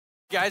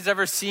You guys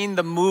ever seen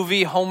the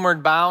movie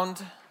Homeward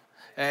Bound?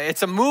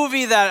 It's a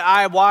movie that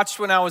I watched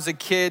when I was a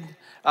kid.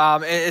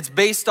 It's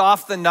based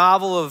off the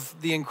novel of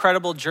The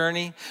Incredible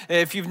Journey.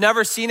 If you've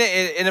never seen it,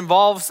 it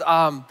involves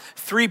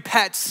three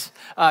pets,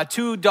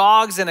 two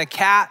dogs and a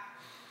cat.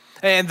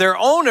 And their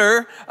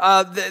owner,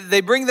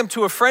 they bring them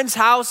to a friend's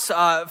house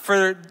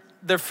for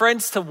their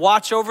friends to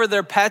watch over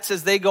their pets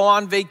as they go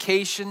on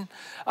vacation.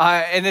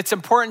 And it's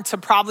important to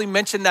probably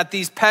mention that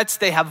these pets,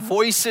 they have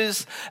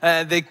voices.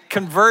 They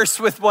converse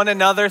with one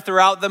another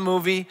throughout the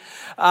movie.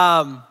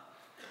 But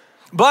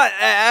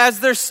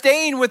as they're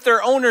staying with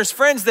their owner's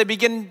friends, they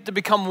begin to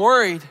become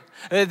worried.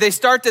 They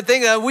start to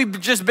think that we've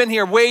just been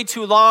here way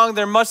too long.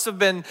 There must have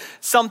been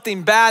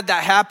something bad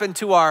that happened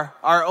to our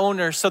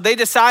owner. So they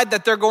decide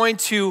that they're going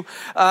to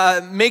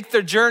make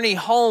their journey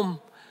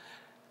home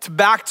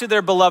back to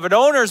their beloved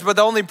owners. But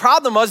the only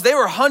problem was they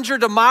were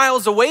hundreds of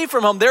miles away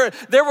from home.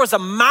 There was a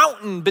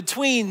mountain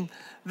between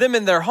them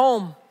and their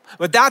home.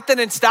 But that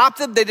didn't stop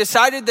them. They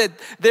decided that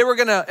they were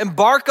going to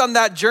embark on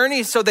that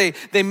journey. So they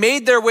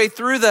made their way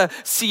through the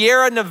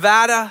Sierra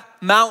Nevada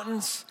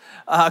mountains.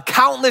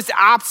 Countless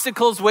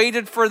obstacles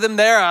waited for them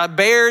there.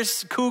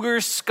 Bears,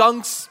 cougars,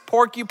 skunks,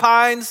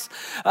 porcupines.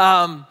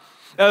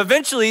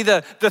 Eventually,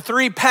 the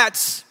three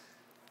pets,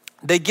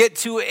 they get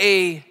to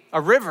a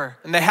river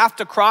and they have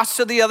to cross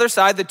to the other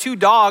side. The two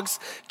dogs,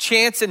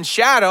 Chance and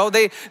Shadow,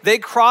 they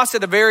cross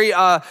at a very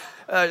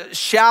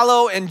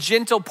shallow and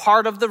gentle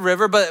part of the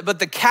river, but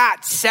the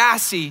cat,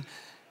 Sassy,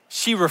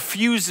 she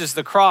refuses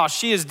to cross.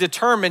 She is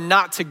determined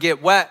not to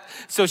get wet.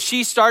 So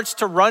she starts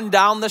to run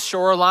down the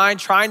shoreline,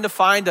 trying to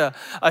find a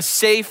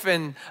safe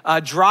and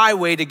dry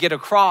way to get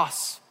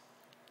across.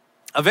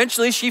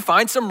 Eventually, she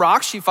finds some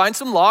rocks, she finds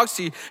some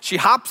logs, she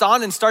hops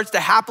on and starts to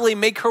happily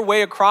make her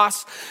way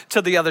across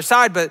to the other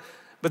side, but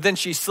then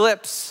she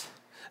slips.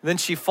 Then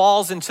she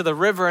falls into the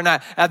river, and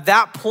at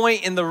that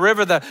point in the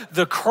river,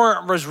 the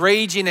current was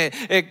raging.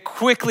 It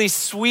quickly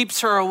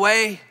sweeps her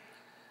away.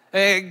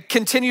 It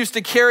continues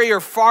to carry her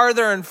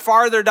farther and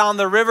farther down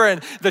the river,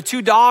 and the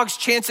two dogs,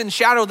 Chance and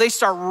Shadow, they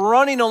start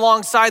running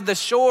alongside the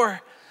shore.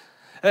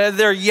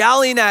 They're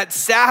yelling at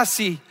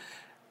Sassy,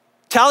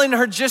 telling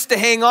her just to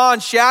hang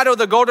on. Shadow,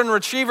 the golden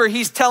retriever,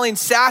 he's telling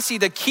Sassy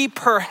to keep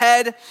her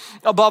head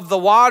above the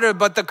water,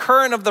 but the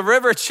current of the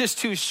river, it's just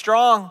too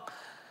strong.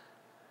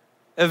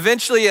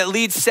 Eventually, it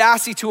leads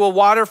Sassy to a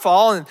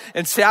waterfall,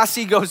 and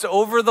Sassy goes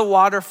over the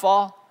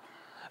waterfall.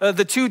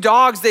 The two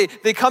dogs,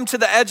 they come to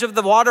the edge of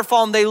the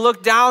waterfall, and they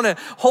look down,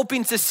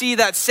 hoping to see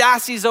that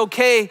Sassy's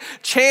okay.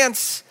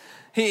 Chance,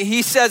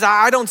 he says,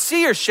 I don't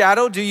see her,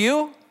 Shadow, do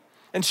you?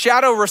 And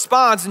Shadow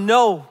responds,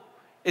 no,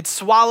 it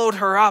swallowed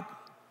her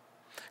up.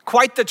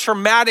 Quite the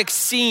traumatic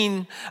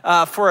scene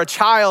for a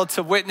child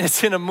to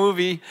witness in a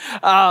movie.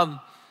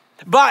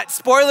 But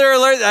spoiler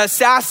alert,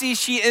 Sassy,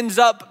 she ends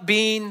up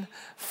being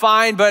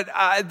fine. But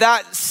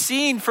that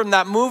scene from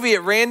that movie,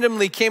 it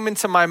randomly came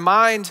into my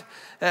mind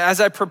as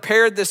I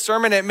prepared this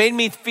sermon. It made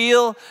me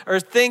feel or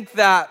think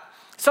that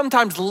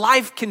sometimes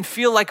life can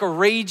feel like a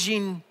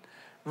raging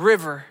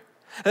river.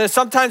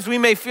 Sometimes we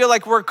may feel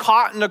like we're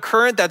caught in a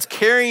current that's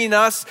carrying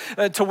us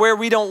to where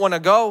we don't want to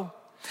go.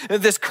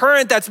 This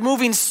current that's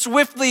moving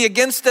swiftly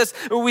against us,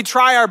 we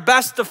try our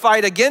best to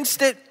fight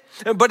against it,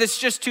 but it's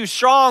just too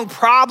strong.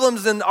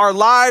 Problems in our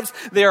lives,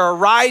 they are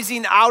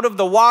rising out of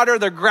the water.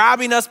 They're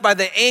grabbing us by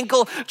the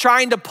ankle,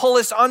 trying to pull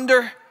us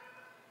under.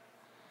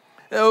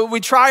 We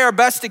try our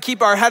best to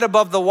keep our head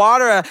above the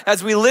water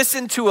as we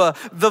listen to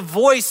the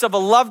voice of a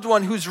loved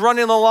one who's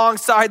running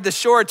alongside the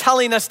shore,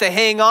 telling us to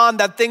hang on,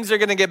 that things are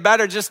going to get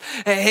better. Just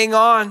hang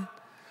on.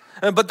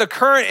 But the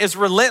current is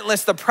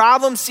relentless. The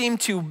problems seem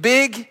too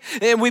big,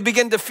 and we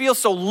begin to feel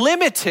so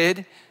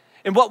limited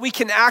in what we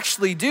can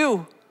actually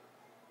do.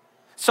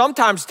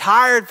 Sometimes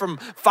tired from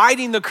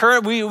fighting the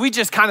current, we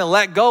just kind of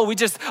let go. We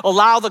just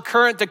allow the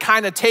current to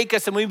kind of take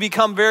us, and we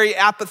become very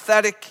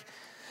apathetic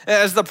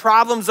as the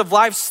problems of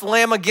life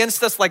slam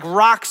against us like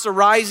rocks are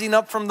rising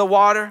up from the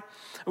water.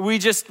 We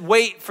just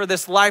wait for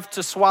this life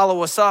to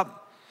swallow us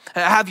up.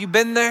 Have you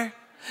been there?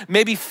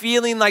 Maybe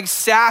feeling like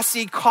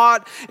Sassy,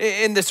 caught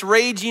in this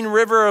raging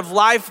river of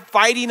life,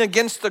 fighting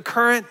against the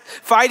current,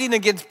 fighting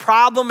against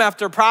problem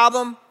after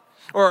problem.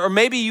 Or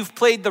maybe you've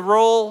played the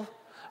role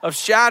of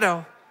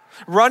Shadow,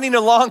 running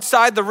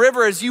alongside the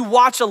river as you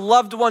watch a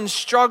loved one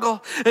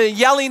struggle,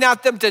 yelling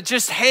at them to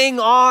just hang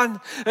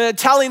on,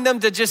 telling them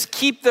to just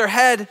keep their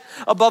head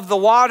above the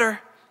water,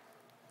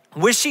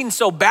 wishing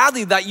so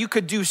badly that you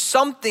could do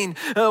something,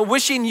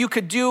 wishing you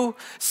could do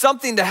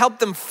something to help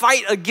them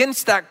fight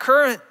against that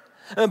current.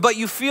 But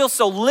you feel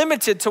so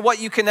limited to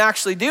what you can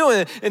actually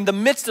do in the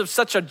midst of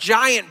such a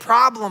giant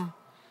problem.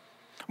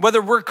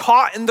 Whether we're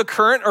caught in the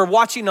current or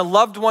watching a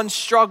loved one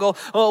struggle,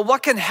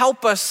 what can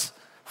help us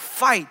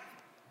fight?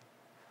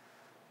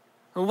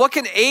 What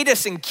can aid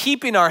us in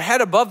keeping our head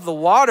above the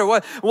water?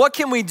 What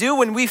can we do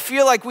when we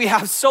feel like we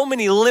have so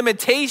many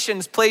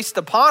limitations placed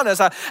upon us?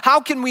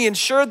 How can we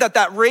ensure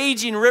that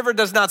raging river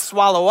does not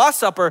swallow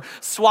us up or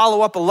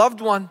swallow up a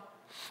loved one?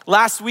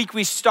 Last week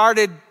we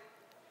started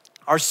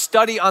our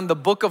study on the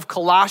book of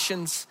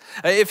Colossians.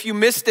 If you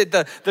missed it,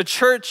 the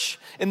church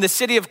in the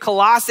city of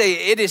Colossae,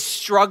 it is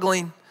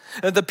struggling.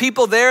 The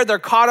people there, they're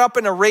caught up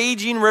in a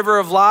raging river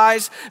of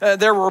lies.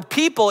 There were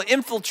people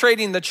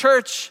infiltrating the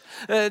church,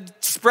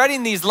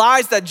 spreading these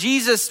lies that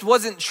Jesus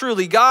wasn't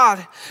truly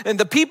God. And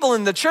the people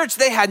in the church,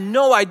 they had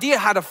no idea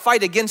how to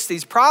fight against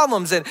these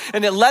problems. And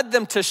it led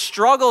them to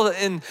struggle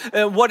in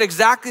what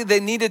exactly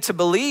they needed to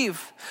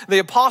believe. The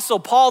Apostle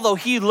Paul, though,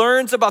 he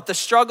learns about the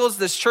struggles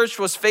this church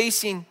was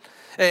facing.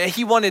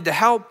 He wanted to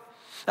help.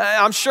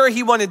 I'm sure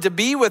he wanted to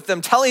be with them,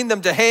 telling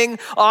them to hang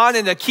on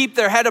and to keep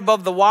their head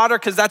above the water,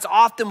 because that's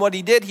often what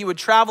he did. He would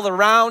travel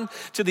around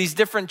to these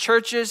different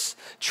churches,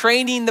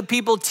 training the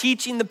people,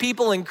 teaching the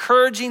people,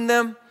 encouraging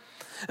them.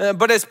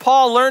 But as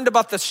Paul learned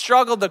about the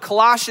struggle the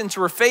Colossians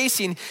were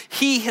facing,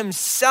 he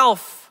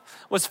himself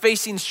was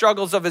facing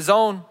struggles of his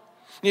own.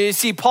 You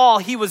see, Paul,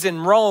 he was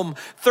in Rome,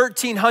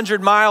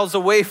 1,300 miles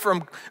away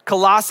from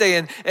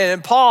Colossae,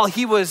 and Paul,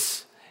 he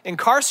was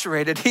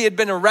incarcerated. He had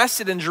been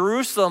arrested in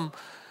Jerusalem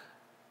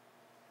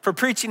for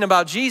preaching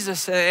about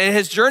Jesus. And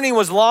his journey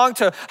was long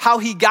to how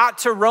he got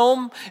to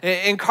Rome,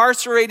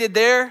 incarcerated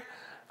there.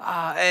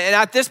 And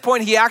at this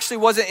point, he actually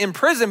wasn't in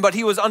prison, but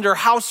he was under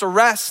house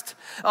arrest,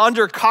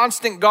 under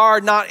constant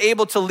guard, not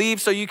able to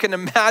leave. So you can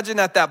imagine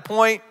at that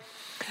point,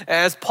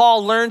 as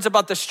Paul learns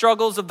about the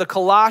struggles of the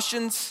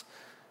Colossians,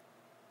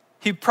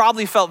 he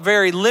probably felt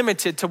very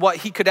limited to what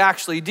he could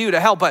actually do to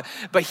help, but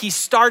he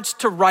starts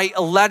to write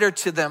a letter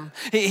to them.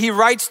 He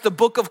writes the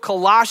book of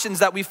Colossians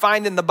that we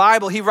find in the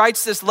Bible. He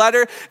writes this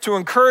letter to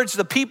encourage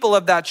the people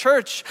of that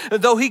church.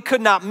 Though he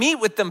could not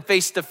meet with them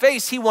face to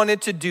face, he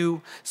wanted to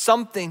do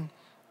something.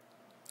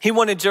 He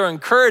wanted to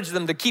encourage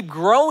them to keep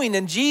growing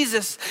in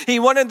Jesus. He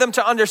wanted them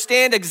to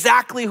understand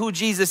exactly who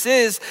Jesus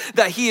is,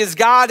 that he is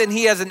God and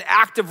he has an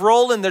active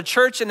role in their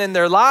church and in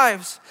their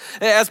lives.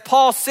 As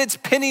Paul sits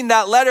penning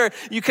that letter,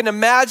 you can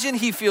imagine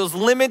he feels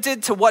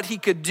limited to what he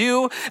could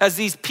do as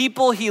these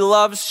people he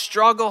loves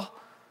struggle.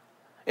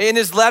 In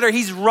his letter,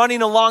 he's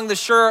running along the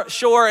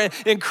shore and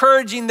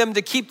encouraging them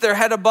to keep their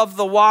head above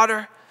the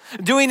water,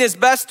 doing his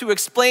best to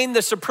explain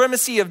the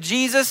supremacy of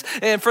Jesus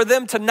and for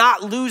them to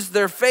not lose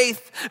their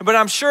faith. But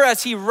I'm sure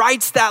as he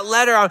writes that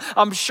letter,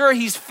 I'm sure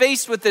he's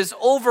faced with this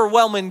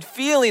overwhelming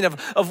feeling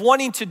of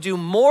wanting to do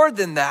more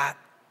than that.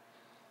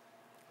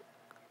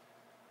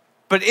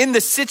 But in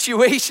the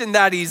situation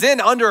that he's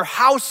in, under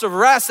house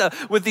arrest,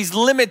 with these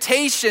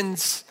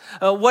limitations,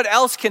 what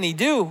else can he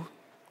do?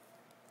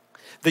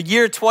 The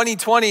year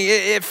 2020,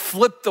 it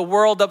flipped the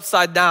world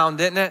upside down,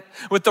 didn't it?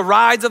 With the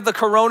rise of the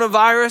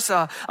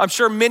coronavirus, I'm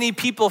sure many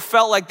people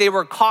felt like they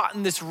were caught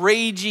in this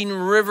raging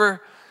river,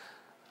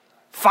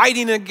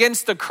 fighting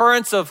against the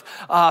currents of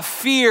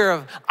fear,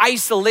 of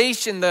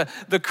isolation,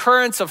 the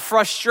currents of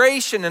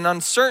frustration and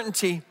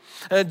uncertainty.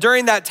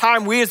 During that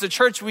time, we as a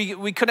church,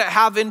 we couldn't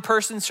have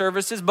in-person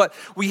services, but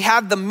we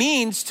had the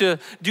means to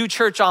do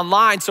church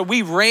online, so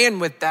we ran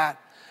with that.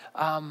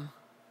 And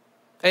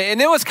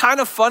it was kind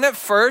of fun at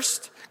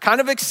first,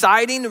 kind of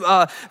exciting.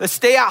 The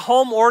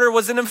stay-at-home order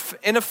was in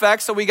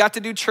effect, so we got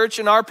to do church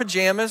in our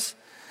pajamas.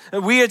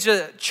 We as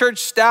a church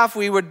staff,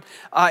 we would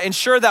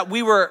ensure that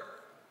we were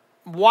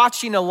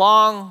watching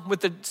along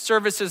with the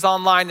services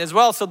online as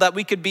well, so that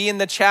we could be in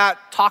the chat,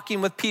 talking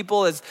with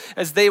people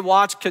as they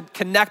watched,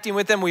 connecting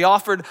with them. We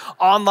offered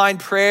online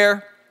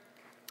prayer.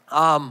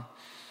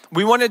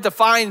 We wanted to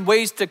find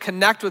ways to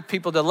connect with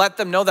people, to let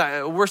them know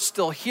that we're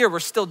still here, we're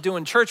still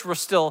doing church, we're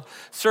still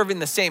serving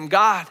the same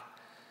God.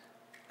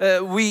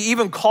 We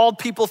even called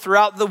people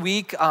throughout the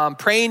week,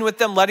 praying with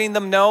them, letting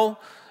them know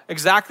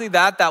exactly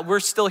that we're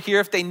still here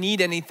if they need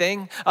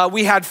anything.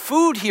 We had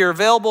food here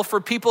available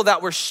for people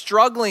that were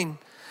struggling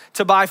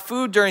to buy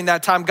food during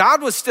that time.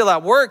 God was still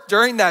at work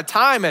during that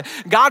time, and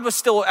God was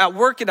still at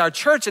work in our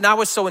church, and I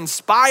was so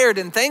inspired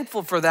and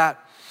thankful for that.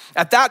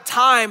 At that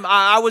time,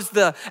 I was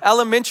the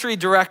elementary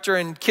director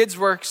in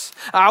KidsWorks.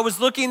 I was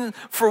looking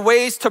for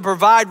ways to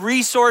provide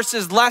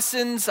resources,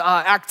 lessons,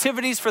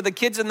 activities for the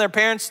kids and their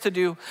parents to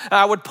do.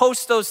 I would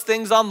post those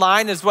things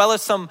online, as well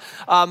as some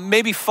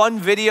maybe fun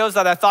videos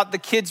that I thought the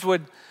kids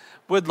would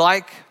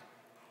like.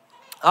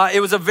 It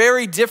was a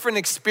very different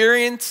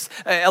experience,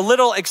 a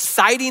little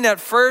exciting at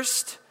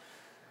first,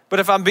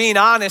 but if I'm being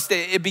honest,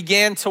 it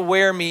began to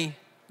wear me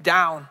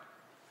down.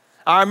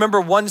 I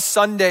remember one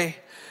Sunday,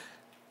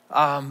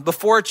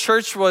 before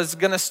church was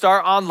going to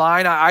start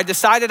online, I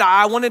decided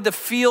I wanted to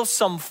feel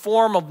some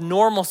form of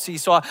normalcy.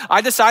 So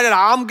I decided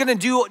I'm going to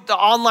do the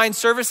online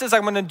services.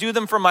 I'm going to do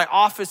them from my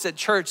office at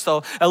church.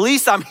 So at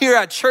least I'm here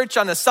at church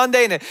on a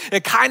Sunday, and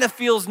it kind of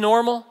feels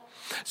normal.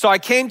 So I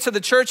came to the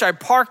church. I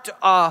parked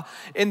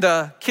in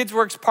the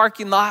KidsWorks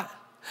parking lot.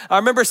 I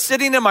remember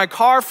sitting in my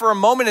car for a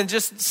moment and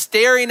just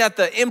staring at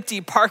the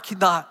empty parking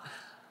lot,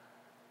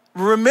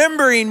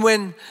 remembering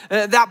when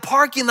that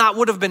parking lot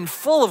would have been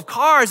full of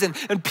cars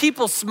and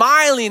people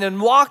smiling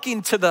and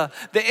walking to the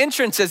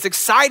entrances,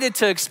 excited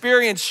to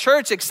experience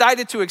church,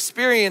 excited to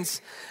experience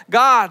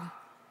God.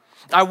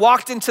 I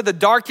walked into the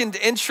darkened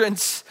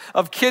entrance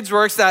of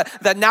KidsWorks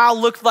that now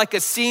looked like a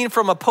scene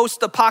from a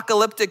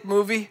post-apocalyptic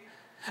movie.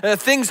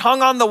 Things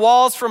hung on the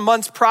walls from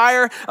months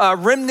prior,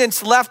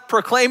 remnants left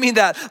proclaiming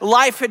that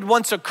life had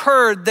once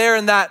occurred there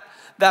in that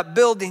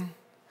building.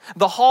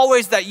 The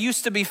hallways that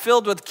used to be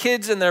filled with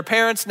kids and their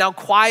parents, now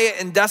quiet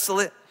and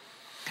desolate.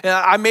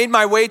 I made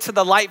my way to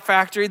the Light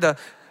Factory,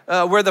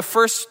 where the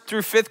 1st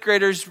through 5th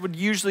graders would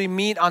usually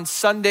meet on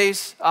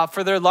Sundays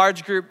for their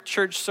large group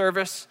church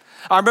service.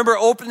 I remember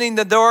opening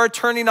the door,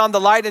 turning on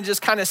the light, and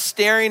just kind of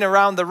staring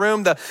around the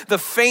room. The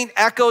faint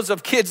echoes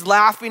of kids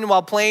laughing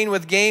while playing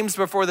with games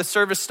before the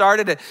service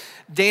started, it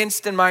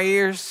danced in my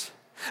ears.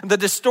 The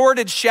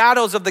distorted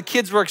shadows of the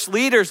Kids Works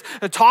leaders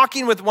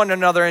talking with one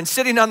another and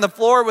sitting on the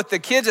floor with the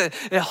kids, it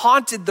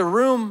haunted the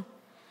room.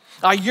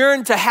 I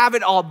yearned to have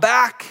it all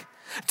back,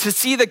 to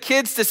see the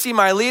kids, to see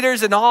my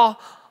leaders, and all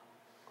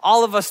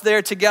of us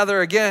there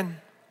together again.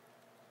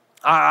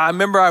 I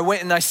remember I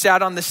went and I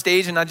sat on the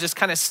stage and I just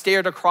kind of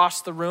stared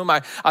across the room.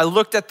 I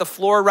looked at the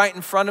floor right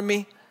in front of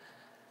me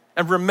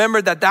and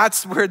remembered that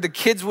that's where the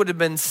kids would have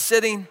been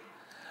sitting.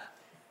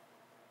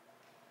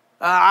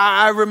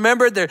 I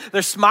remembered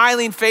their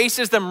smiling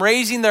faces, them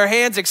raising their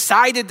hands,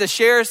 excited to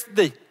share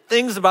the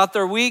things about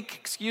their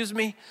week,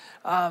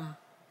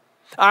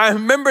 I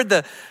remembered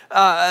the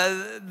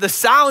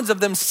sounds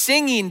of them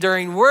singing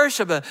during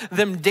worship,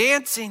 them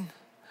dancing.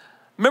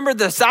 Remember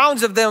the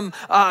sounds of them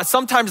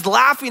sometimes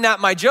laughing at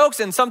my jokes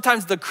and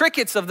sometimes the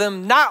crickets of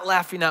them not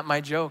laughing at my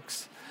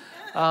jokes.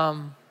 But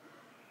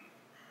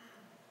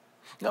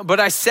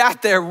I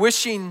sat there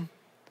wishing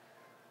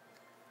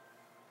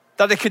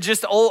that it could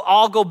just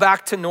all go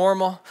back to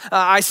normal.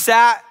 I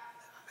sat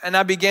and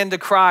I began to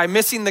cry,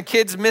 missing the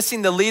kids,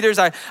 missing the leaders.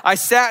 I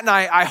sat and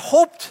I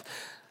hoped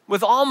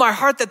with all my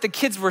heart that the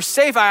kids were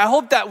safe. I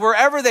hoped that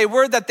wherever they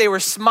were, that they were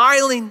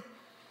smiling.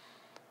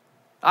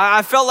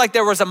 I felt like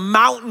there was a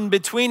mountain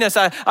between us.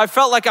 I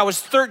felt like I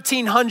was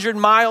 1,300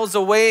 miles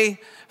away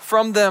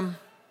from them.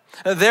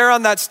 There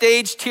on that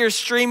stage, tears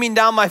streaming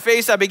down my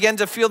face, I began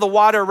to feel the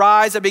water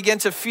rise. I began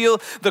to feel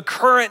the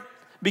current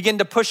begin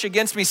to push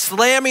against me,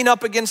 slamming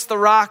up against the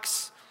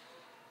rocks.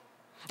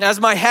 As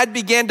my head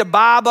began to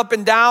bob up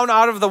and down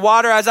out of the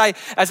water, as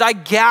I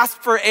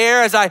gasped for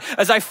air, as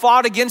I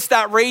fought against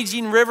that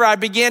raging river, I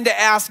began to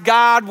ask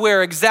God,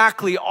 where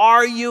exactly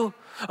are you?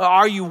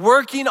 Are you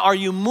working? Are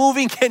you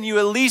moving? Can you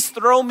at least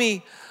throw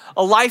me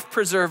a life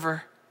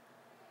preserver?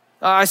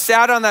 I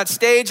sat on that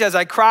stage. As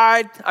I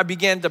cried, I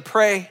began to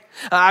pray.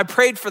 I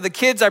prayed for the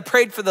kids. I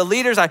prayed for the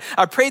leaders.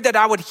 I prayed that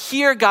I would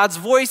hear God's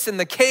voice in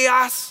the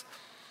chaos,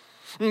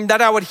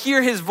 that I would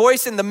hear his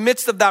voice in the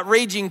midst of that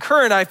raging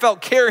current I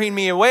felt carrying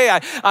me away.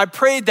 I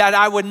prayed that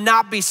I would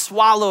not be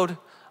swallowed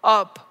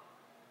up.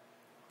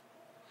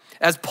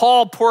 As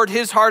Paul poured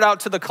his heart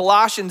out to the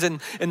Colossians in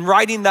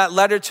writing that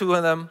letter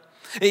to them,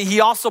 he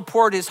also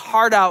poured his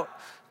heart out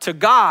to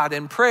God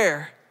in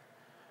prayer.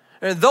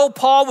 And though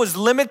Paul was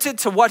limited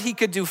to what he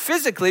could do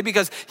physically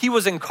because he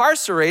was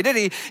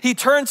incarcerated, he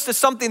turns to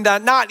something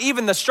that not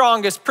even the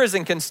strongest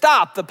prison can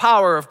stop, the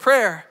power of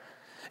prayer.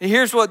 And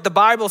here's what the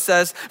Bible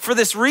says: for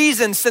this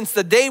reason, since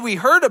the day we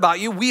heard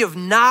about you, we have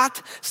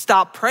not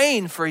stopped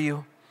praying for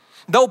you.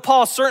 Though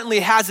Paul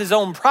certainly has his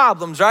own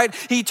problems, right?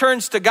 He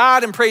turns to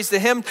God and prays to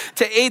him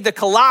to aid the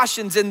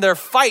Colossians in their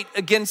fight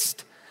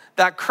against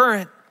that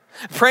current,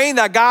 praying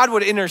that God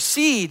would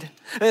intercede,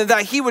 and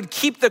that he would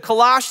keep the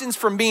Colossians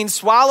from being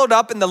swallowed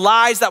up in the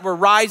lies that were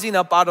rising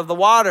up out of the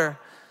water.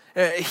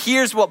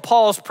 Here's what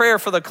Paul's prayer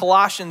for the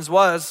Colossians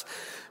was: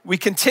 we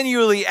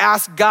continually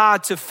ask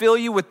God to fill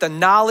you with the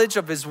knowledge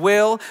of his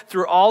will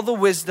through all the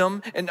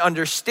wisdom and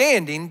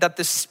understanding that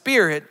the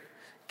Spirit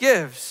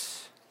gives.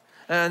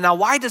 Now,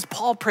 why does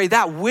Paul pray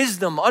that?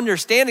 Wisdom,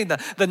 understanding,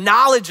 the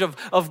knowledge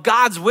of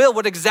God's will,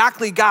 what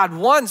exactly God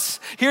wants.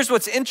 Here's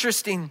what's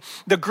interesting.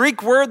 The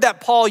Greek word that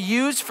Paul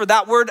used for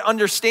that word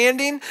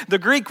understanding, the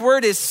Greek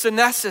word is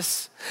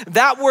synesis.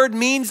 That word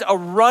means a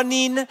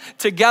running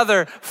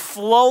together,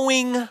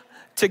 flowing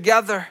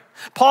together.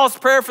 Paul's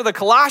prayer for the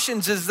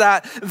Colossians is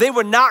that they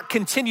would not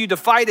continue to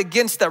fight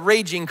against that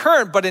raging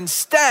current, but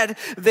instead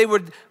they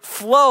would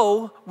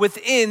flow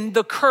within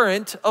the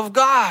current of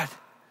God.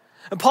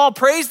 And Paul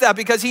prays that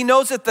because he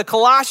knows that the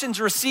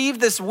Colossians receive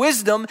this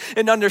wisdom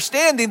and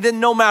understanding, then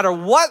no matter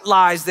what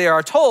lies they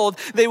are told,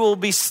 they will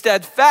be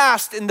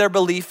steadfast in their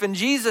belief in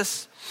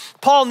Jesus.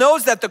 Paul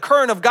knows that the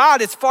current of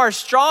God is far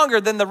stronger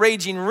than the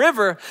raging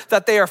river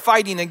that they are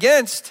fighting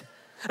against.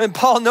 And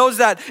Paul knows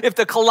that if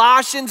the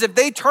Colossians, if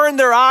they turn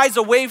their eyes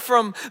away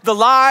from the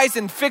lies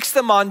and fix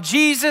them on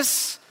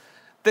Jesus,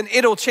 then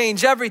it'll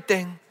change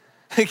everything.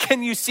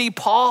 Can you see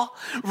Paul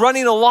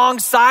running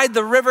alongside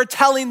the river,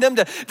 telling them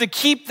to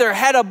keep their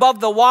head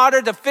above the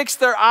water, to fix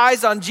their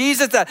eyes on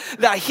Jesus,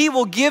 that he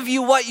will give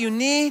you what you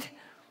need?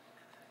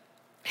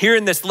 Here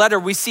in this letter,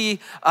 we see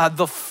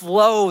the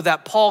flow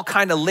that Paul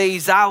kind of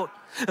lays out,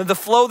 the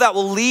flow that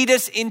will lead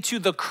us into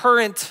the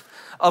current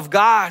of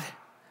God.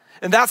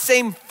 And that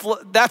same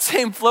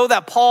flow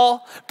that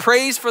Paul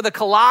prays for the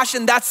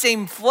Colossians, that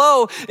same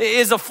flow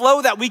is a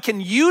flow that we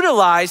can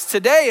utilize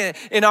today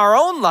in our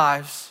own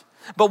lives.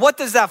 But what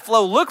does that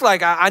flow look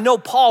like? I know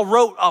Paul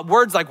wrote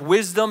words like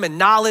wisdom and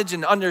knowledge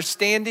and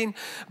understanding,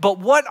 but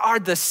what are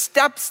the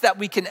steps that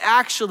we can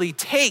actually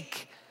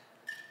take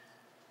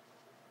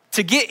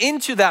to get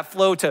into that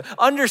flow, to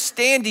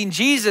understanding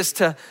Jesus,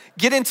 to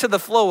get into the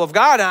flow of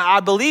God?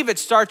 I believe it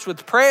starts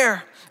with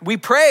prayer. We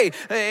pray.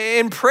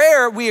 In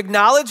prayer, we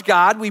acknowledge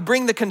God. We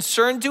bring the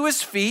concern to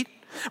his feet.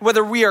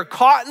 Whether we are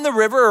caught in the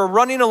river or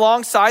running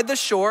alongside the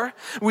shore,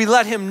 we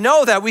let him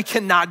know that we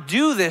cannot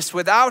do this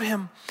without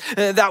him,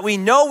 that we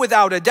know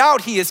without a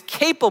doubt he is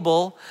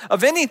capable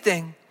of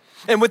anything.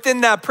 And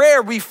within that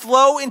prayer, we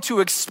flow into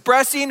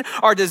expressing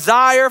our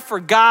desire for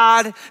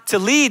God to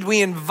lead.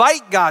 We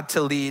invite God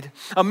to lead.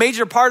 A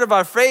major part of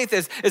our faith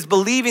is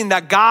believing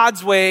that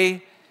God's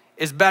way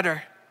is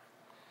better.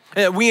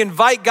 We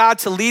invite God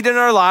to lead in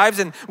our lives,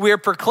 and we are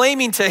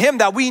proclaiming to him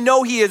that we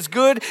know he is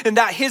good and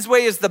that his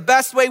way is the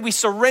best way. We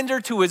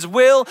surrender to his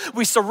will.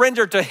 We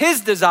surrender to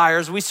his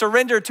desires. We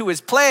surrender to his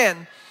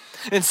plan.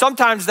 And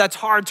sometimes that's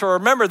hard to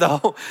remember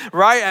though,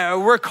 right?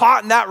 We're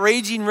caught in that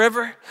raging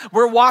river.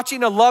 We're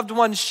watching a loved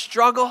one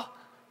struggle,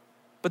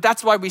 but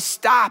that's why we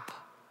stop.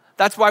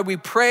 That's why we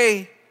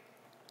pray.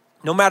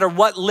 No matter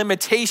what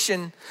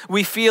limitation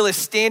we feel is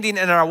standing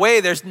in our way,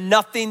 there's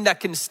nothing that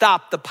can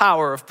stop the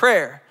power of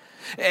prayer.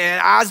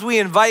 And as we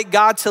invite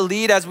God to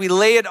lead, as we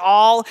lay it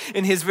all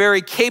in his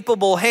very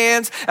capable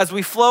hands, as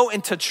we flow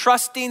into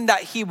trusting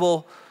that he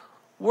will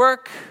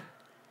work,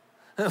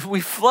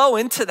 we flow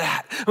into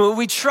that.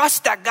 We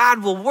trust that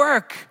God will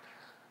work.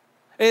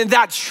 And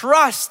that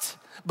trust,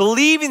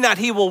 believing that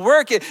he will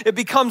work, it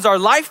becomes our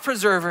life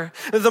preserver.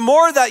 The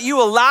more that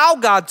you allow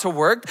God to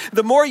work,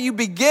 the more you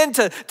begin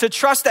to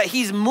trust that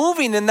he's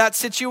moving in that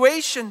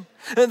situation.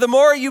 The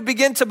more you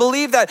begin to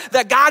believe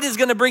that God is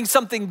going to bring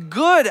something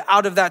good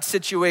out of that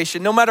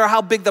situation. No matter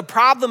how big the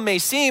problem may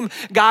seem,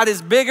 God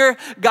is bigger,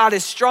 God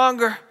is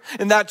stronger.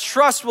 And that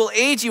trust will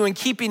aid you in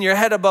keeping your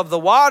head above the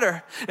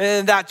water.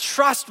 And that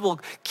trust will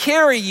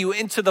carry you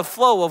into the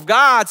flow of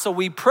God. So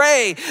we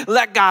pray,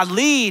 let God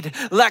lead,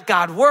 let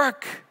God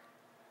work.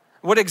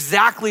 What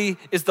exactly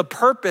is the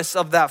purpose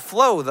of that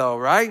flow though,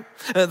 right?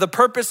 The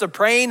purpose of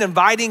praying,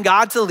 inviting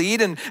God to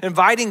lead and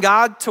inviting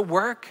God to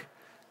work.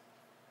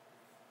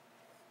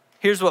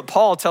 Here's what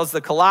Paul tells the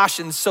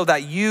Colossians: so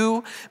that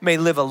you may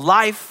live a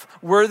life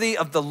worthy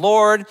of the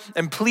Lord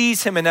and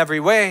please him in every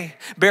way,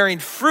 bearing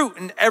fruit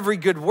in every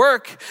good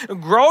work,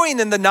 growing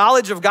in the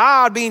knowledge of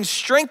God, being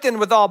strengthened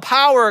with all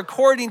power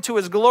according to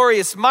his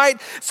glorious might,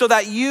 so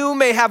that you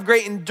may have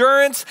great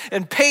endurance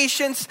and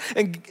patience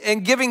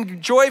and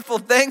giving joyful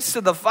thanks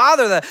to the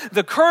Father.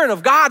 The current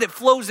of God, it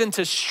flows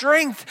into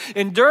strength,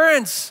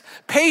 endurance,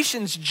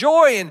 patience,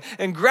 joy,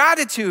 and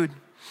gratitude.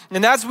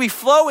 And as we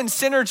flow in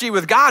synergy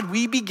with God,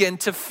 we begin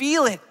to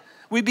feel it.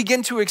 We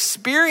begin to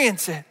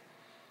experience it.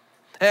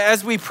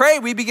 As we pray,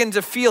 we begin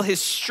to feel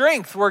his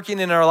strength working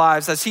in our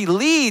lives. As he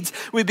leads,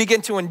 we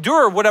begin to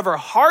endure whatever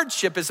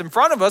hardship is in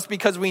front of us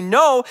because we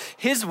know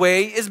his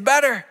way is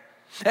better.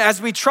 As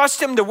we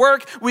trust him to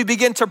work, we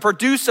begin to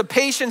produce a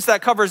patience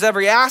that covers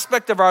every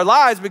aspect of our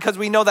lives because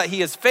we know that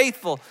he is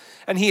faithful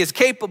and he is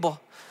capable.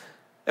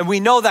 And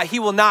we know that he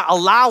will not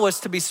allow us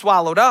to be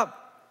swallowed up.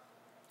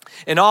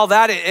 And all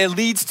that, it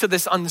leads to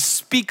this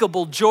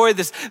unspeakable joy,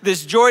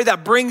 this joy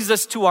that brings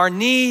us to our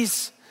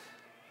knees,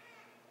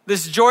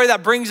 this joy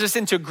that brings us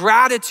into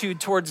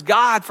gratitude towards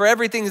God for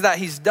everything that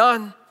he's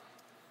done.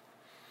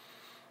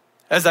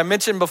 As I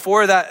mentioned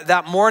before,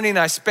 that morning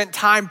I spent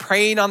time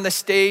praying on the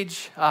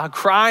stage,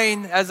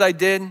 crying as I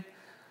did.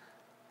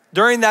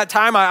 During that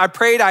time, I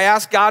prayed, I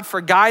asked God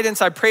for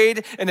guidance. I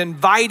prayed and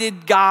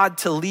invited God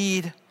to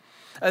lead.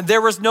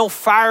 There was no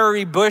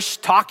fiery bush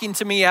talking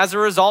to me as a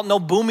result, no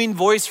booming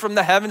voice from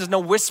the heavens, no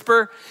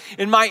whisper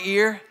in my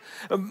ear.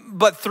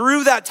 But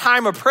through that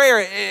time of prayer,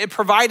 it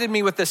provided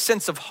me with a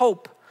sense of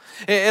hope.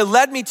 It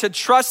led me to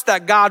trust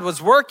that God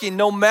was working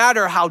no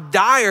matter how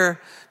dire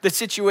the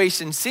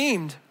situation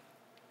seemed.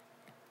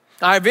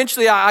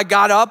 Eventually, I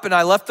got up and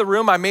I left the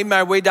room. I made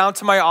my way down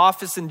to my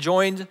office and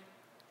joined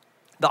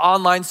the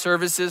online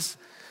services.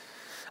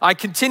 I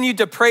continued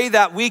to pray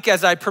that week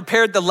as I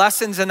prepared the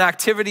lessons and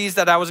activities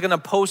that I was going to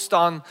post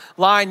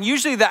online.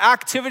 Usually the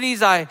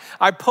activities I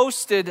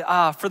posted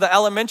for the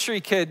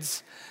elementary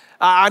kids,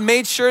 I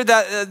made sure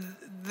that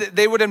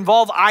they would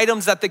involve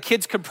items that the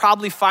kids could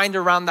probably find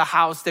around the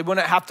house. They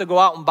wouldn't have to go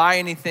out and buy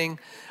anything.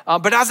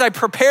 But as I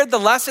prepared the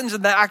lessons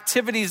and the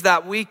activities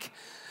that week,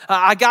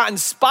 I got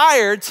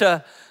inspired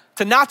to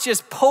not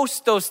just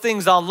post those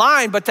things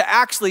online, but to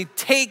actually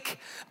take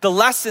the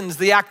lessons,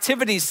 the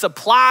activities,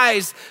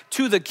 supplies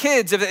to the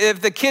kids.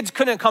 If the kids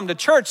couldn't come to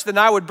church, then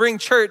I would bring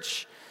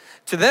church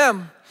to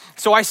them.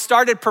 So I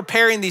started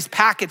preparing these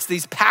packets,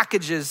 these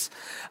packages.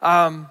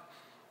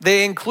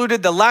 They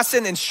included the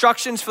lesson,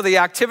 instructions for the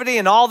activity,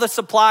 and all the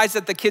supplies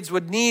that the kids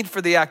would need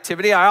for the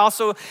activity. I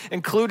also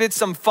included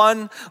some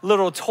fun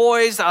little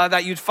toys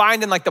that you'd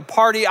find in like the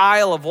party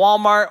aisle of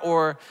Walmart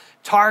or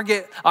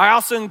Target. I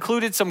also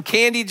included some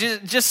candy,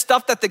 just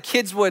stuff that the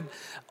kids would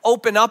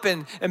open up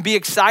and be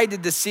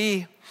excited to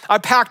see. I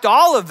packed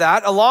all of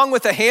that along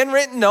with a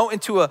handwritten note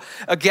into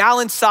a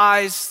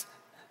gallon-sized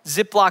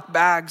Ziploc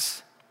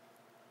bags.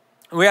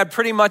 We had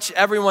pretty much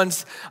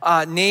everyone's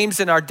names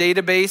in our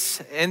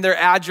database and their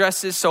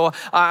addresses. So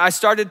I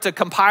started to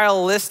compile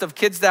a list of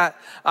kids that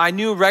I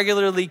knew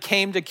regularly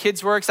came to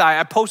KidsWorks.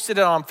 I posted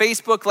it on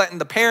Facebook, letting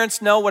the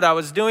parents know what I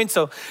was doing.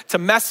 So to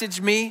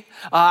message me,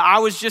 I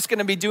was just going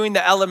to be doing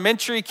the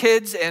elementary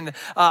kids, and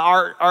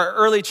our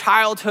early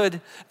childhood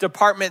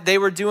department, they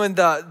were doing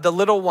the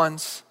little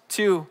ones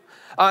too.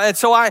 And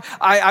so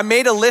I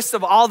made a list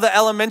of all the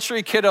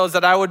elementary kiddos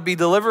that I would be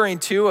delivering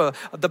to,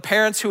 the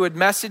parents who would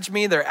message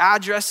me, their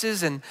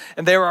addresses, and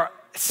they were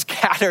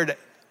scattered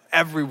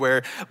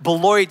everywhere.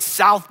 Beloit,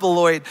 South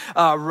Beloit,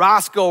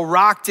 Roscoe,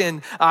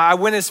 Rockton. I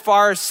went as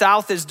far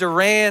south as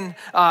Durand,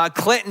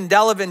 Clinton,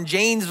 Delavan,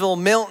 Janesville,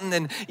 Milton,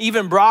 and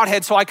even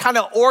Broadhead. So I kind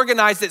of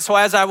organized it so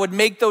as I would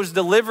make those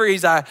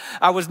deliveries, I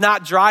was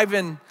not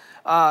driving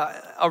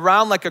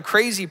around like a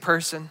crazy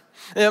person.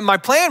 And my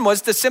plan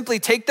was to simply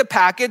take the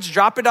package,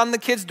 drop it on the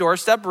kid's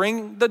doorstep,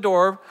 ring the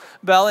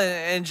doorbell,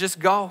 and just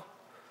go.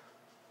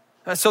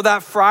 So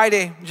that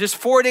Friday, just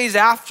 4 days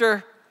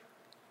after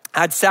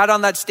I'd sat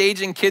on that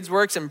stage in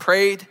KidsWorks and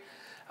prayed,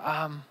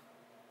 I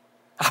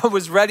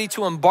was ready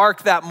to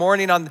embark that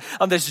morning on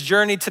this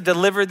journey to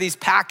deliver these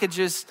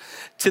packages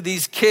to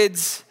these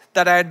kids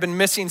that I had been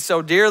missing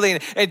so dearly.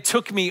 And it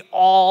took me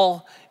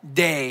all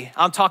day.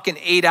 I'm talking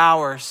 8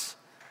 hours.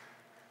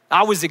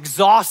 I was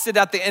exhausted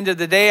at the end of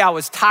the day. I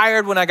was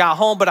tired when I got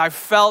home, but I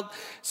felt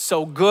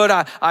so good.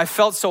 I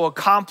felt so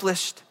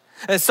accomplished.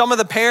 And some of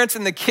the parents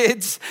and the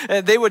kids,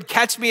 they would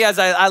catch me as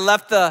I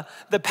left the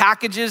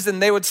packages,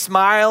 and they would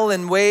smile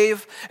and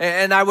wave.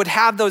 And I would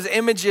have those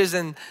images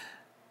and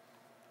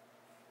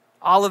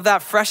all of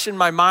that fresh in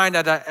my mind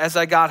as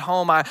I got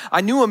home.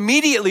 I knew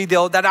immediately,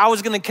 though, that I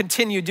was going to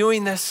continue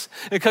doing this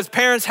because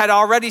parents had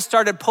already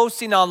started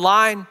posting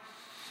online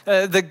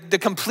the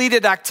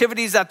completed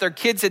activities that their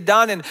kids had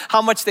done and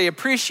how much they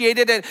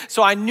appreciated it.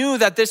 So I knew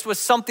that this was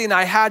something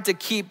I had to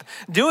keep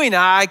doing.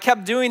 I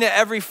kept doing it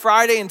every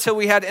Friday until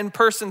we had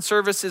in-person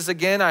services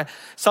again.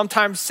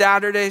 Sometimes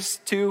Saturdays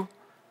too.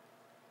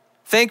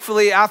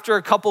 Thankfully, after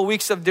a couple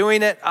weeks of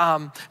doing it,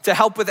 to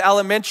help with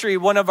elementary,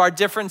 one of our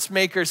difference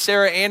makers,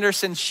 Sarah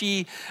Anderson,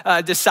 she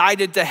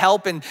decided to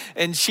help,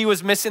 and she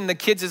was missing the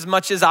kids as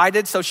much as I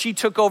did. So she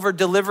took over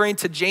delivering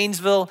to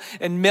Janesville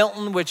and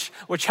Milton, which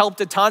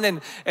helped a ton.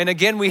 And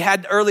again, we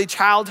had early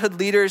childhood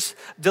leaders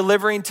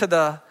delivering to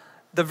the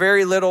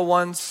very little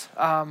ones.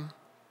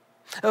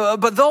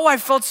 But though I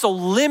felt so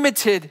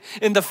limited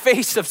in the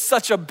face of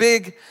such a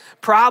big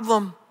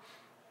problem,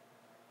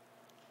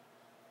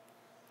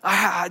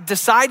 I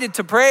decided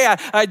to pray.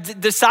 I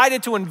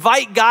decided to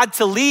invite God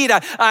to lead.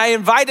 I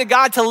invited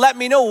God to let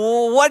me know,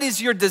 well, what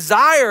is your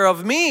desire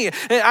of me?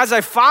 As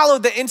I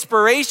followed the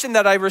inspiration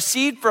that I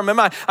received from him,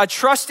 I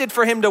trusted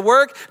for him to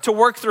work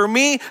through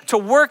me, to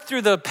work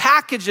through the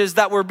packages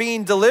that were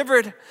being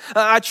delivered.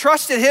 I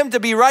trusted him to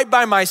be right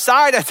by my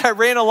side as I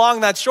ran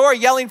along that shore,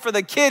 yelling for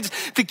the kids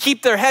to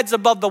keep their heads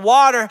above the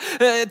water,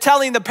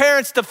 telling the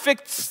parents to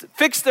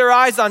fix their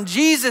eyes on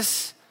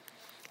Jesus,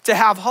 to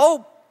have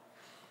hope.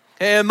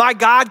 And my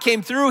God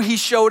came through. He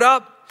showed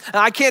up. And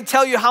I can't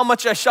tell you how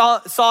much I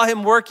saw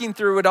him working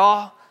through it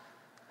all.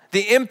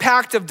 The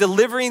impact of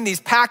delivering these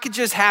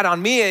packages had on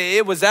me,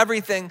 it was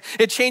everything.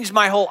 It changed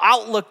my whole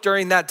outlook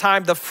during that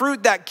time. The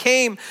fruit that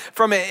came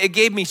from it, it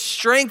gave me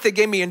strength. It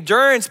gave me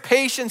endurance,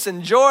 patience,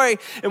 and joy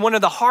in one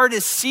of the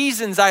hardest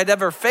seasons I had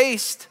ever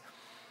faced.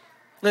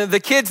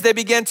 The kids, they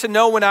began to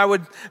know when I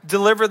would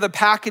deliver the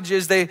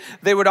packages, they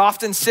would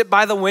often sit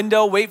by the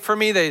window, wait for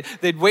me.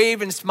 They'd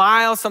wave and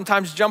smile,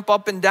 sometimes jump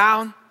up and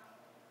down.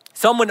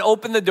 Someone would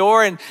open the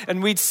door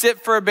and we'd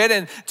sit for a bit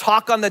and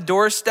talk on the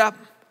doorstep.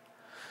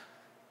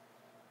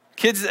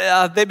 Kids,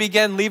 they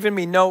began leaving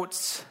me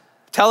notes,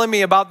 telling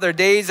me about their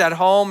days at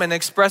home and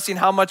expressing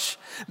how much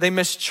they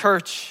missed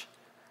church.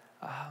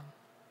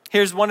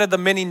 Here's one of the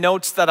many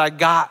notes that I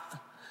got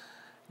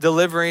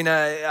delivering.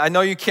 I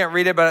know you can't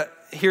read it, but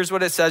here's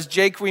what it says.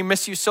 Jake, we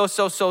miss you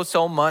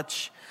so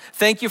much.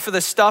 Thank you for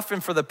the stuff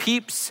and for the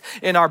peeps.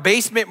 In our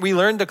basement, we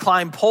learned to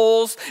climb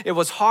poles. It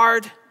was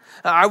hard.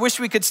 I wish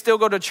we could still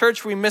go to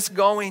church. We miss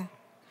going.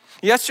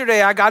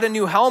 Yesterday, I got a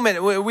new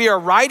helmet. We are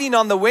writing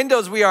on the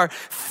windows. We are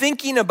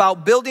thinking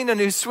about building a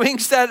new swing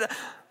set.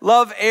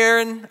 Love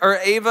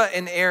Ava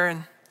and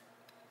Aaron.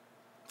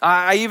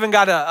 I even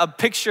got a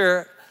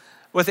picture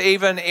with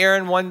Ava and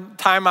Aaron one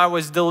time I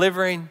was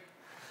delivering.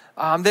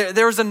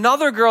 There was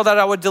another girl that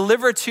I would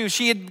deliver to.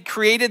 She had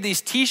created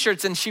these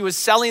t-shirts and she was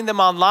selling them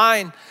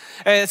online.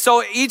 And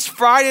so each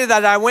Friday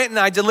that I went and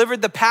I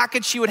delivered the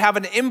package, she would have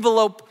an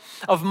envelope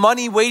of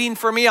money waiting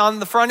for me. On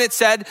the front it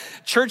said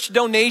church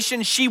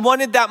donation. She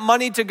wanted that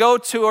money to go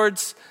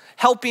towards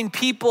helping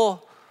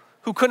people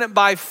who couldn't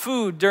buy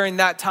food during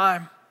that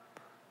time.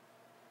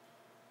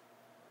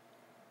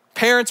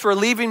 Parents were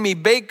leaving me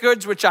baked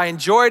goods, which I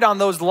enjoyed on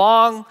those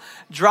long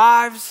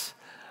drives.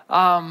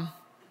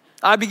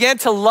 I began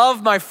to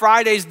love my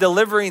Fridays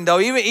delivering though,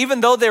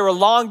 even though they were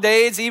long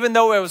days, even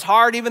though it was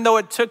hard, even though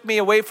it took me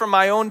away from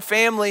my own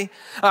family.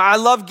 I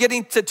loved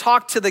getting to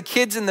talk to the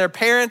kids and their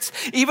parents,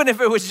 even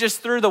if it was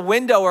just through the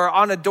window or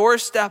on a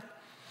doorstep.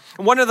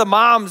 One of the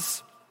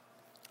moms,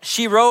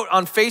 she wrote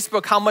on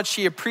Facebook how much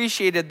she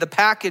appreciated the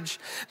package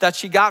that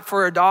she got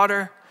for her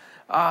daughter.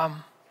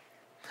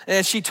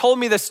 And she told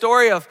me the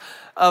story of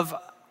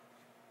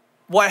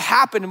what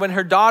happened when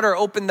her daughter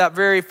opened that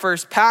very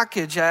first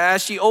package.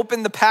 As she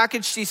opened the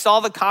package, she saw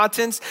the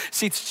contents.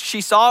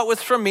 She saw it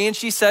was from me, and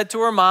she said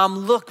to her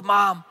mom, "Look,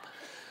 Mom,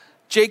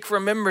 Jake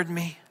remembered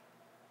me."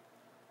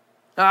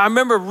 Now, I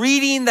remember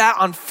reading that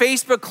on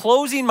Facebook,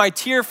 closing my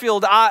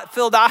tear-filled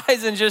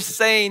eyes and just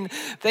saying,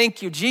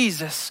 "Thank you,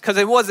 Jesus," because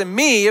it wasn't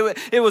me.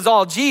 It was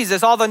all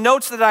Jesus. All the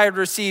notes that I had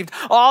received,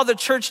 all the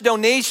church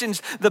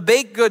donations, the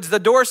baked goods, the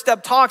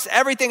doorstep talks,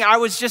 everything. I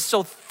was just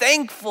so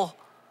thankful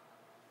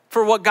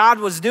for what God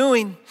was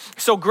doing.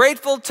 So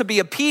grateful to be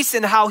a piece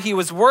in how he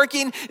was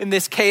working in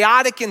this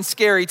chaotic and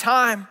scary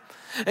time.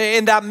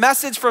 And that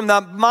message from the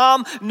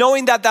mom,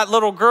 knowing that that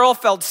little girl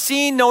felt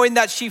seen, knowing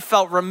that she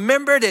felt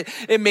remembered,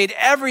 it made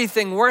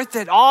everything worth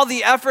it. All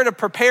the effort of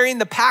preparing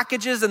the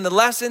packages and the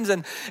lessons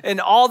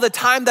and all the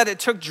time that it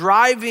took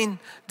driving,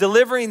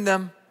 delivering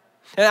them.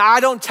 And I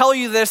don't tell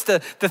you this to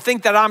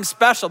think that I'm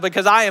special,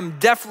 because I am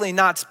definitely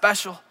not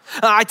special.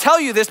 I tell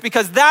you this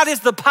because that is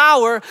the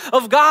power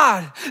of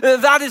God.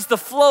 That is the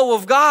flow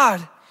of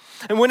God.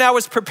 And when I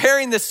was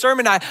preparing this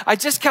sermon, I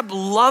just kept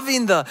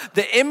loving the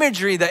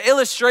imagery, the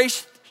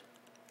illustration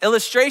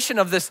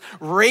of this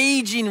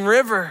raging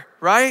river,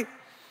 right?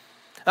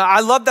 I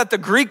love that the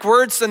Greek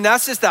word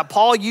synesis that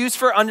Paul used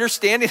for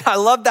understanding, I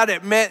love that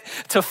it meant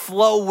to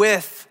flow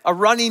with, a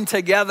running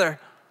together.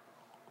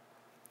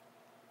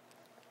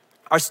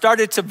 I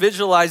started to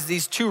visualize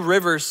these two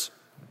rivers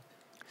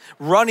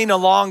running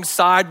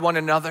alongside one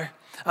another.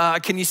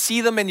 Can you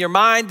see them in your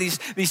mind?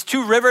 These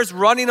two rivers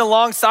running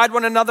alongside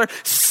one another,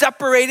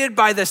 separated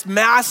by this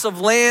mass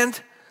of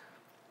land,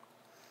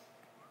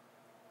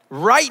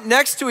 right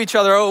next to each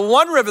other.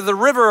 One river, the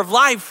river of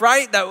life,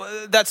 right?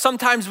 That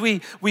sometimes we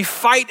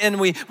fight, and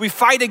we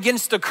fight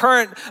against the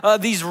current.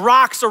 These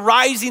rocks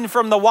arising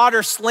from the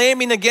water,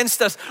 slamming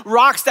against us.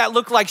 Rocks that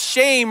look like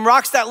shame,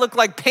 rocks that look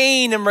like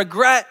pain and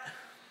regret.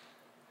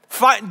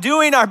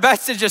 Doing our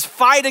best to just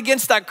fight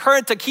against that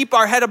current to keep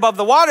our head above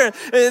the water.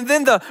 And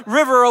then the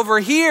river over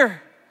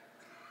here,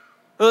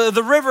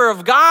 the river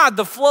of God,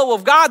 the flow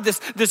of God,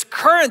 this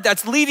current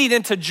that's leading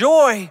into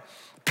joy,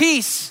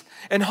 peace,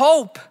 and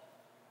hope.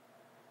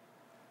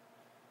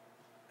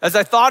 As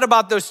I thought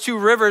about those two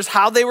rivers,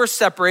 how they were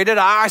separated,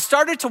 I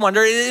started to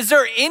wonder, is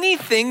there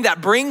anything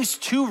that brings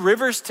two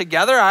rivers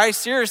together? I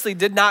seriously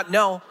did not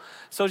know.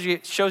 So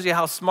it shows you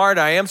how smart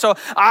I am. So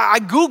I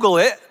Google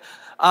it.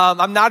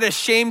 I'm not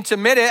ashamed to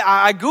admit it.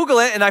 I Google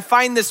it and I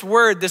find this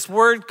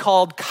word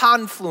called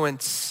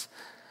confluence.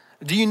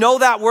 Do you know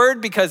that word?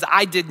 Because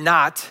I did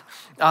not.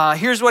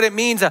 Here's what it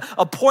means.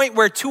 A point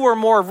where two or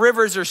more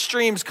rivers or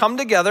streams come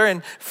together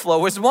and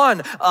flow as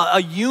one.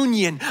 A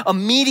union, a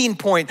meeting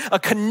point, a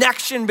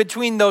connection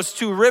between those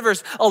two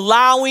rivers,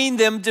 allowing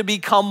them to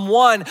become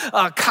one.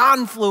 A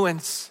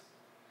confluence.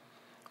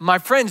 My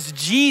friends,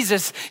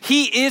 Jesus,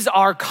 he is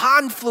our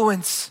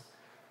confluence.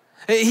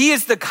 He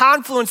is the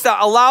confluence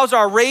that allows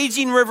our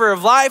raging river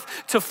of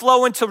life to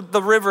flow into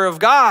the river of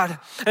God.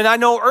 And I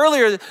know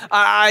earlier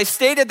I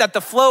stated that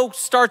the flow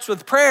starts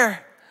with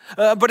prayer.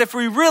 But if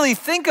we really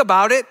think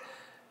about it,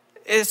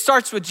 it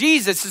starts with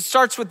Jesus. It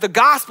starts with the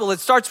gospel. It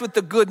starts with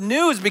the good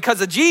news. Because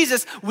of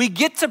Jesus, we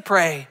get to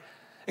pray.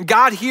 And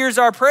God hears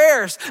our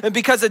prayers. And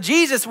because of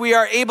Jesus, we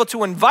are able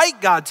to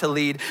invite God to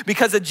lead.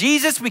 Because of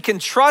Jesus, we can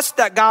trust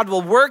that God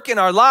will work in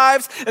our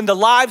lives and the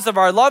lives of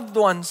our loved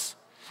ones.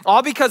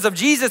 All because of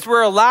Jesus,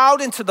 we're allowed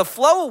into the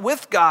flow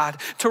with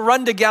God to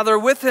run together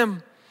with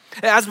him.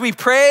 As we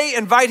pray,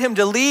 invite him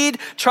to lead,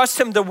 trust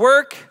him to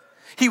work,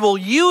 he will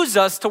use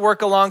us to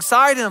work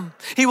alongside him.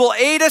 He will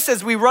aid us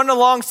as we run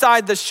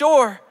alongside the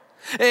shore.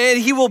 And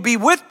he will be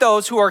with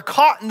those who are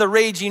caught in the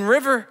raging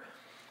river.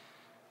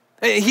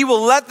 He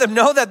will let them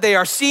know that they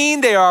are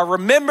seen, they are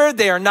remembered,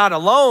 they are not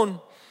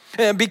alone.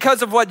 And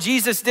because of what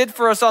Jesus did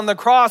for us on the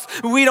cross,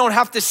 we don't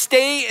have to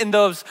stay in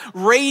those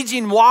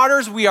raging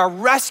waters. We are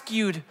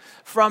rescued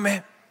from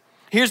it.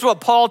 Here's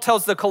what Paul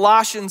tells the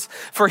Colossians: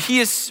 for he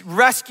has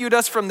rescued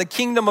us from the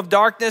kingdom of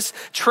darkness,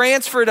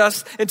 transferred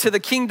us into the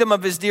kingdom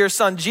of his dear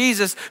son,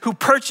 Jesus, who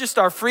purchased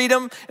our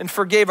freedom and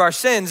forgave our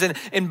sins. And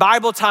in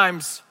Bible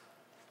times,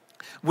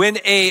 when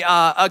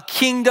a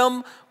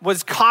kingdom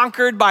was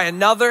conquered by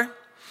another,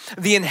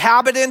 the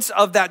inhabitants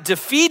of that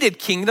defeated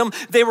kingdom,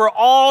 they were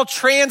all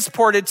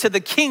transported to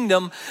the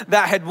kingdom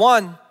that had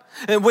won.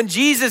 And when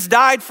Jesus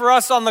died for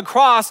us on the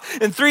cross,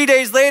 and 3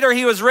 days later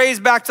he was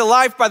raised back to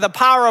life by the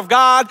power of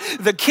God,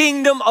 the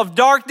kingdom of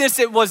darkness,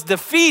 it was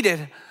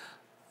defeated,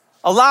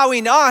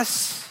 allowing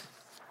us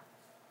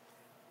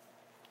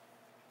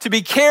to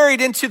be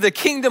carried into the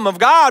kingdom of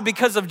God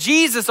because of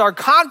Jesus, our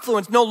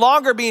confluence, no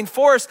longer being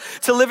forced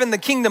to live in the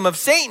kingdom of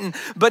Satan,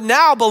 but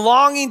now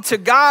belonging to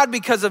God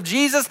because of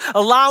Jesus,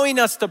 allowing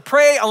us to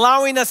pray,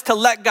 allowing us to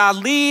let God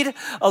lead,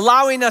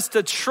 allowing us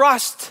to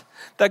trust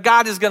that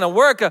God is going to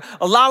work,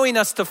 allowing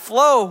us to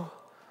flow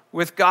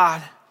with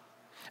God.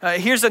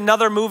 Here's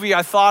another movie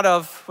I thought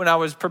of when I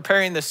was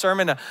preparing this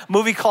sermon, a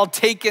movie called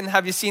Taken.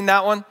 Have you seen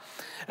that one?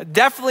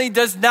 Definitely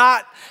does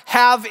not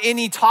have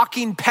any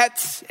talking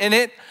pets in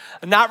it.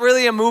 Not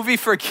really a movie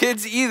for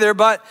kids either,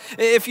 but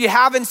if you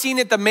haven't seen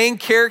it, the main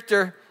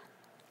character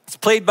is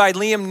played by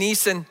Liam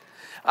Neeson.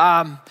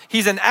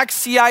 He's an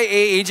ex-CIA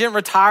agent,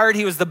 retired.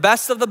 He was the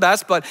best of the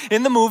best, but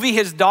in the movie,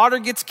 his daughter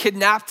gets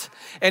kidnapped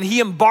and he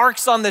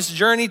embarks on this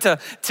journey to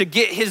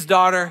get his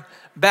daughter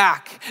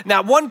back. Now,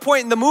 at one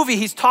point in the movie,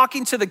 he's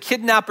talking to the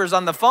kidnappers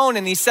on the phone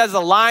and he says a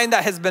line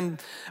that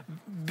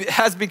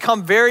has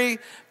become very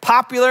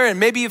popular, and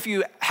maybe if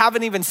you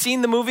haven't even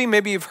seen the movie,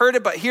 maybe you've heard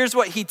it, but here's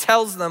what he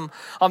tells them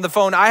on the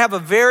phone. I have a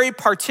very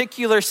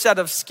particular set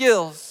of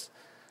skills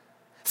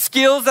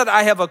that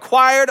I have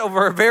acquired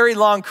over a very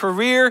long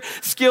career,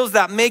 skills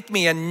that make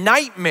me a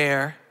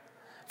nightmare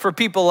for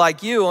people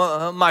like you,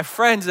 my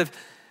friends. If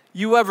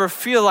you ever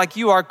feel like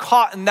you are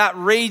caught in that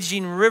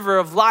raging river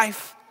of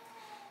life,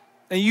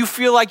 and you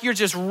feel like you're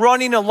just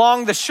running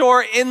along the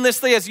shore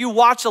endlessly as you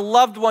watch a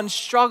loved one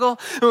struggle,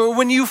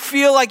 when you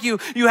feel like you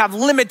have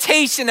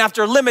limitation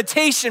after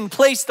limitation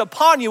placed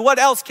upon you, what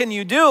else can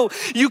you do?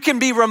 You can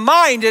be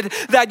reminded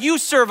that you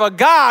serve a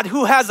God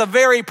who has a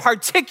very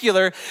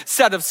particular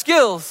set of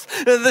skills.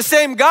 The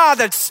same God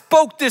that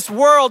spoke this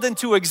world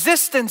into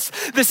existence,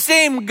 the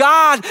same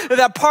God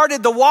that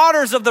parted the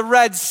waters of the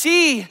Red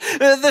Sea,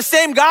 the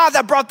same God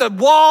that brought the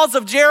walls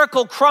of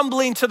Jericho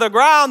crumbling to the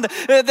ground,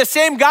 the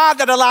same God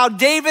that allowed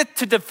David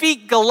to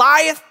defeat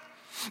Goliath,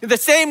 the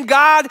same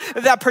God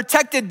that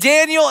protected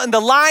Daniel in the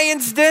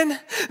lion's den,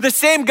 the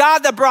same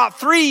God that brought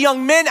 3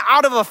 young men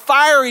out of a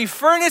fiery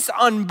furnace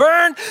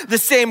unburned, the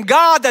same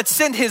God that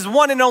sent his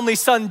one and only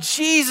son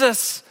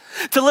Jesus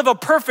to live a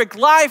perfect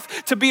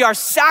life, to be our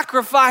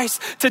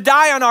sacrifice, to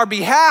die on our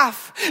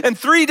behalf. And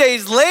 3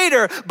 days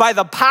later, by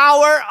the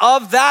power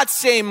of that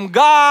same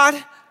God,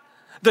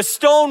 the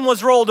stone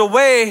was rolled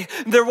away,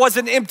 there was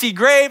an empty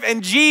grave,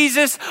 and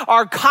Jesus,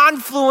 our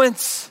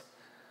confluence,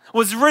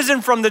 was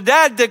risen from the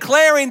dead,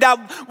 declaring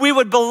that we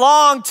would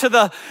belong to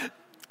the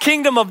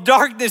kingdom of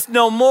darkness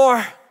no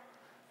more,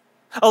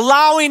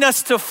 allowing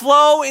us to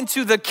flow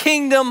into the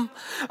kingdom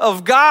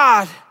of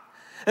God.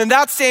 And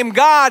that same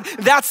God,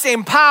 that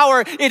same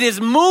power, it is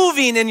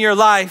moving in your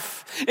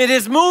life. It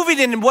is moving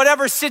in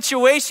whatever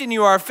situation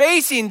you are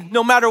facing,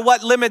 no matter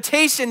what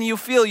limitation you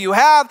feel you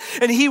have.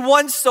 And he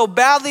wants so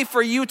badly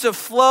for you to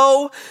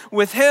flow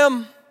with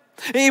him.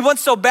 And he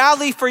wants so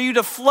badly for you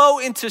to flow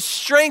into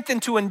strength,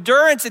 into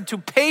endurance, into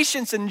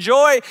patience and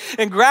joy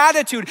and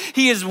gratitude.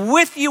 He is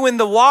with you in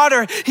the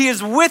water. He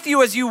is with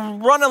you as you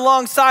run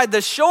alongside the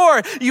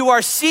shore. You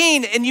are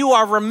seen and you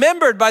are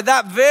remembered by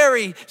that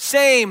very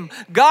same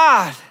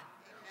God.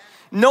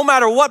 No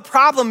matter what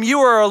problem you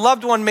or a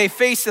loved one may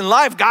face in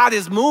life, God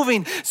is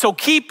moving. So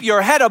keep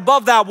your head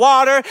above that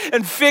water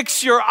and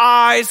fix your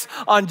eyes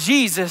on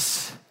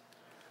Jesus.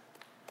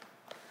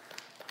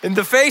 In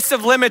the face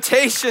of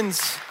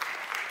limitations,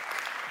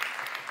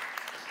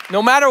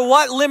 no matter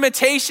what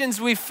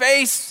limitations we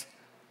face,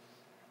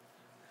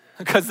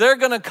 because they're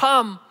going to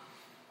come,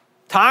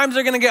 times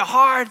are going to get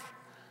hard.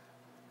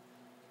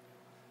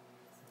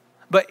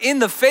 But in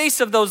the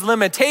face of those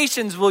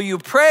limitations, will you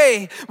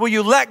pray? Will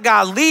you let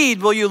God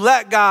lead? Will you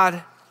let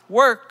God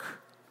work?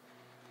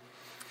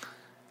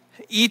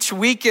 Each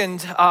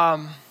weekend,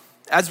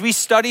 as we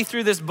study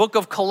through this book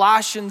of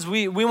Colossians,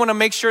 we want to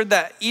make sure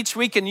that each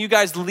weekend you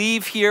guys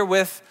leave here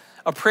with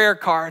a prayer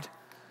card.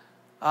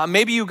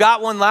 Maybe you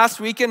got one last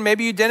weekend,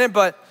 maybe you didn't,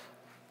 but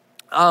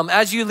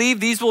as you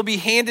leave, these will be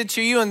handed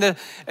to you. And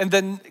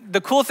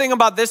the cool thing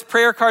about this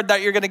prayer card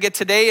that you're going to get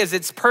today is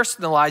it's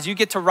personalized. You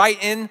get to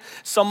write in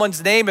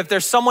someone's name. If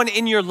there's someone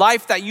in your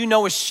life that you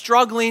know is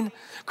struggling,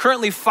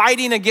 currently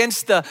fighting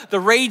against the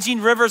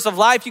raging rivers of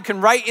life, you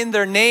can write in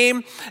their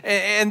name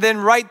and then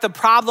write the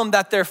problem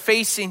that they're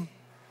facing.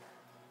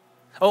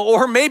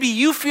 Or maybe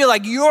you feel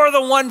like you're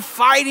the one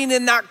fighting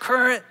in that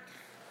current.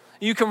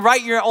 You can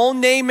write your own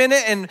name in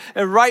it and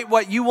write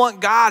what you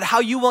want God,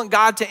 how you want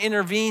God to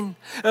intervene.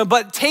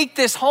 But take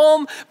this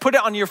home, put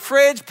it on your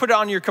fridge, put it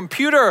on your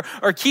computer,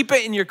 or keep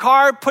it in your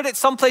car. Put it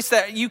someplace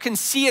that you can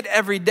see it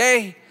every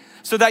day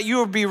so that you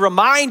will be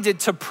reminded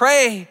to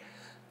pray,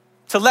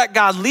 to let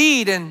God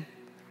lead, and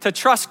to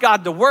trust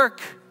God to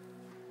work.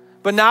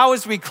 But now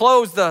as we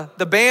close, the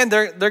band,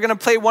 they're going to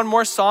play one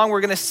more song.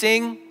 We're going to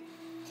sing.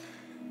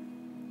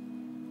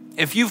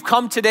 If you've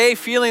come today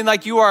feeling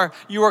like you are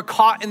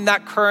caught in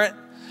that current,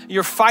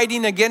 you're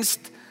fighting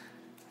against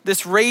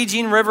this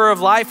raging river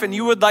of life, and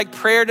you would like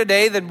prayer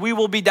today, then we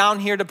will be down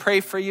here to pray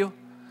for you.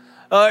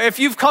 If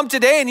you've come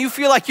today and you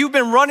feel like you've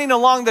been running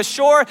along the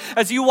shore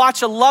as you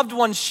watch a loved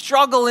one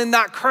struggle in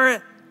that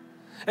current,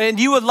 and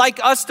you would like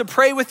us to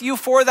pray with you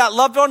for that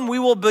loved one, we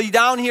will be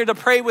down here to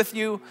pray with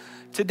you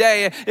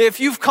today. If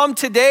you've come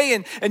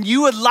today and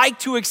you would like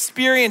to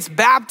experience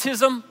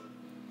baptism,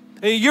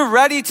 you're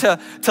ready to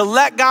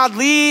let God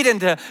lead and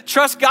to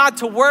trust God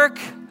to work,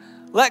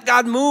 let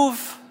God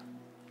move,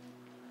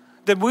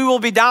 then we will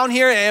be down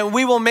here and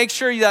we will make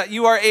sure that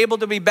you are able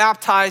to be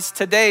baptized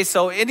today.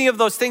 So any of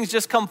those things,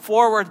 just come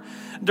forward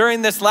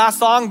during this last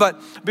song.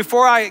 But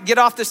before I get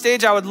off the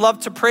stage, I would love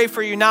to pray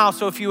for you now.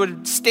 So if you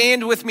would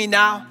stand with me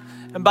now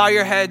and bow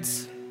your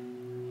heads.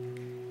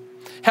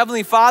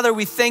 Heavenly Father,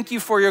 we thank you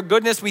for your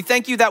goodness. We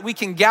thank you that we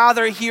can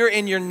gather here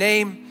in your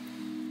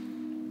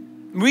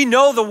name. We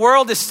know the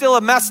world is still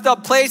a messed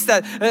up place,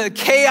 that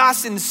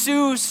chaos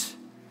ensues.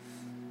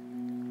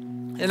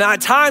 And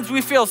at times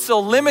we feel so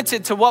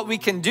limited to what we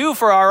can do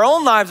for our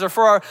own lives or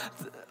for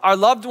our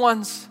loved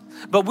ones.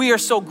 But we are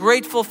so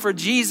grateful for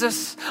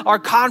Jesus, our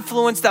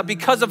confluence, that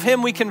because of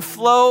him we can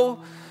flow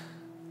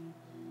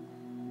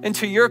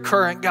into your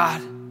current,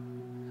 God.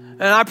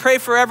 And I pray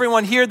for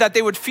everyone here that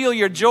they would feel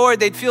your joy,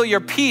 they'd feel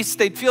your peace,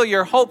 they'd feel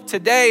your hope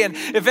today. And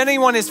if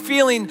anyone is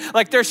feeling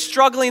like they're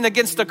struggling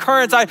against the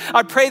currents,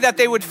 I pray that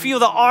they would feel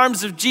the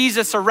arms of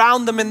Jesus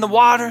around them in the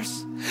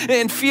waters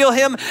and feel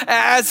him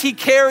as he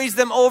carries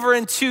them over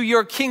into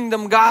your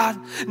kingdom, God,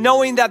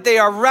 knowing that they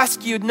are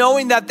rescued,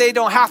 knowing that they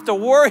don't have to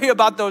worry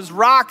about those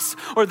rocks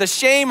or the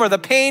shame or the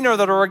pain or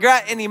the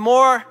regret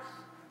anymore.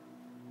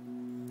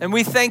 And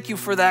we thank you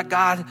for that,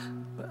 God.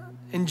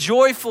 In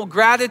joyful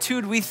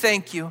gratitude, we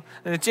thank you.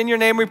 And it's in your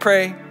name we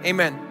pray.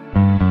 Amen.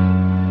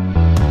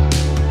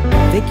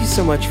 Thank you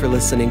so much for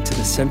listening to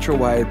the Central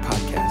Wired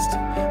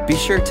podcast. Be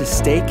sure to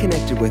stay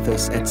connected with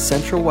us at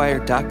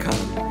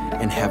centralwired.com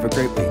and have a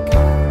great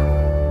week.